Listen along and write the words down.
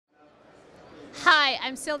Hi,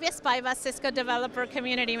 I'm Silvia, Spiva, Cisco Developer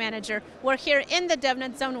Community Manager. We're here in the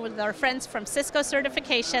DevNet zone with our friends from Cisco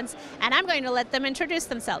Certifications, and I'm going to let them introduce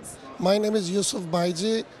themselves. My name is Yusuf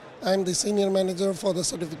Bhaiji. I'm the Senior Manager for the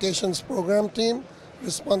Certifications Program team,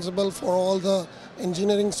 responsible for all the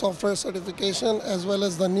engineering software certification as well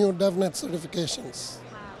as the new DevNet certifications.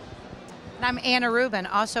 And I'm Anna Rubin,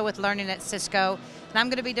 also with Learning at Cisco, and I'm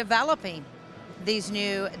going to be developing these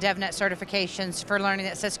new DevNet certifications for Learning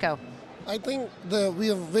at Cisco. I think we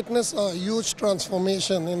have witnessed a huge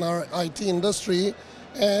transformation in our IT industry,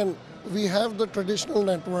 and we have the traditional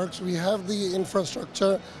networks, we have the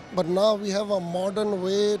infrastructure, but now we have a modern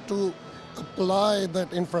way to apply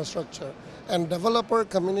that infrastructure. And developer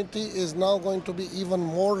community is now going to be even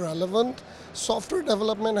more relevant. Software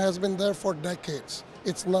development has been there for decades.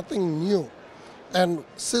 It's nothing new. And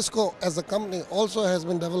Cisco as a company also has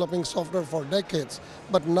been developing software for decades.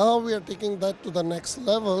 But now we are taking that to the next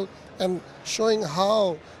level and showing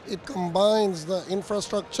how it combines the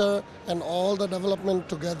infrastructure and all the development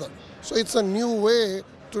together. So it's a new way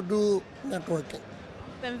to do networking.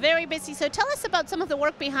 Been very busy, so tell us about some of the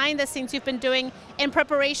work behind the scenes you've been doing in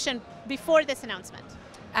preparation before this announcement.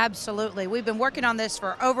 Absolutely. We've been working on this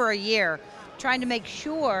for over a year, trying to make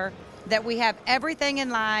sure that we have everything in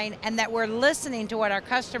line and that we're listening to what our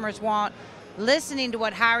customers want, listening to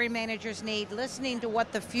what hiring managers need, listening to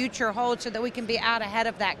what the future holds so that we can be out ahead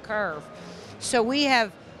of that curve. So we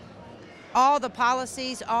have all the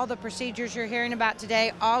policies, all the procedures you're hearing about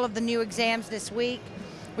today, all of the new exams this week.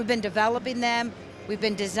 We've been developing them. We've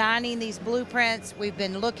been designing these blueprints. We've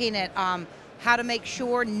been looking at how to make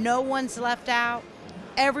sure no one's left out,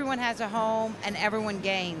 everyone has a home, and everyone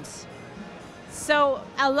gains. So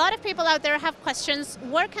a lot of people out there have questions.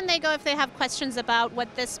 Where can they go if they have questions about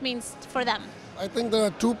what this means for them? I think there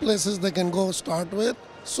are two places they can go start with.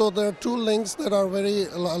 So there are two links that are very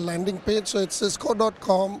landing page. So it's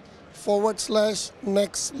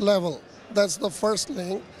cisco.com/next level. That's the first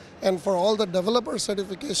link. And for all the developer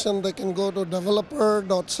certification, they can go to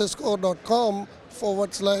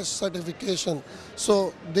developer.cisco.com/certification.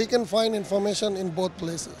 So they can find information in both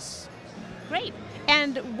places. Great.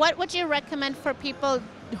 And what would you recommend for people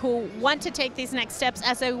who want to take these next steps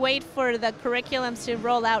as they wait for the curriculums to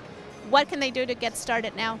roll out? What can they do to get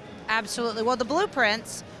started now? Absolutely. Well, the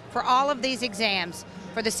blueprints for all of these exams,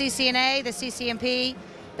 for the CCNA, the CCNP,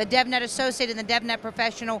 the DevNet Associate, and the DevNet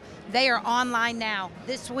Professional, they are online now,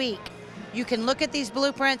 this week. You can look at these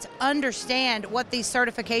blueprints, understand what these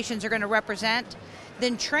certifications are going to represent.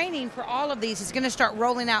 Then training for all of these is going to start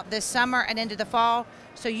rolling out this summer and into the fall,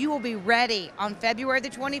 so you will be ready on February the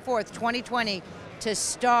 24th, 2020 to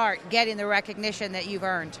start getting the recognition that you've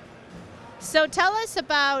earned. So tell us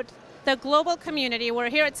about the global community. We're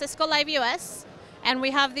here at Cisco Live US, and we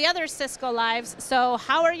have the other Cisco Lives. So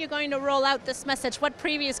how are you going to roll out this message? What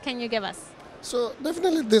previews can you give us? So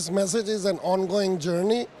definitely this message is an ongoing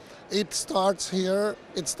journey. It starts here,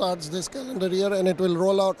 it starts this calendar year, and it will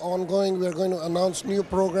roll out ongoing. We are going to announce new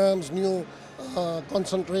programs, new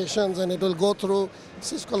concentrations, and it will go through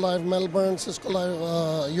Cisco Live Melbourne, Cisco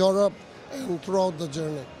Live Europe, and throughout the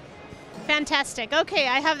journey. Fantastic. Okay,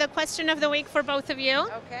 I have the question of the week for both of you.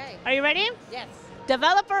 Okay. Are you ready? Yes.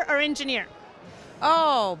 Developer or engineer?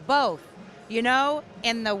 Oh, both. You know,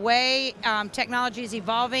 in the way technology is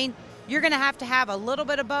evolving, you're going to have a little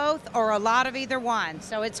bit of both or a lot of either one.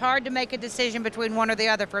 So it's hard to make a decision between one or the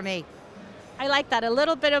other for me. I like that, a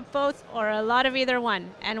little bit of both or a lot of either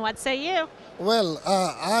one. And what say you? Well,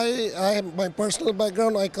 my personal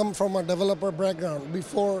background, I come from a developer background.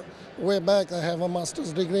 Before, way back, I have a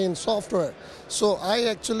master's degree in software. So I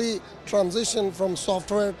actually transitioned from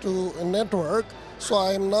software to a network. So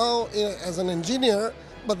I am now as an engineer,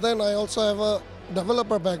 but then I also have a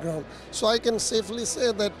developer background. So I can safely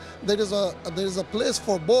say that there is a place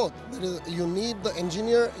for both. You need the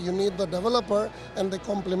engineer, you need the developer, and they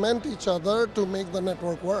complement each other to make the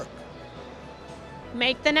network work.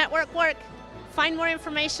 Make the network work. Find more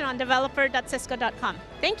information on developer.cisco.com.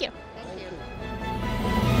 Thank you.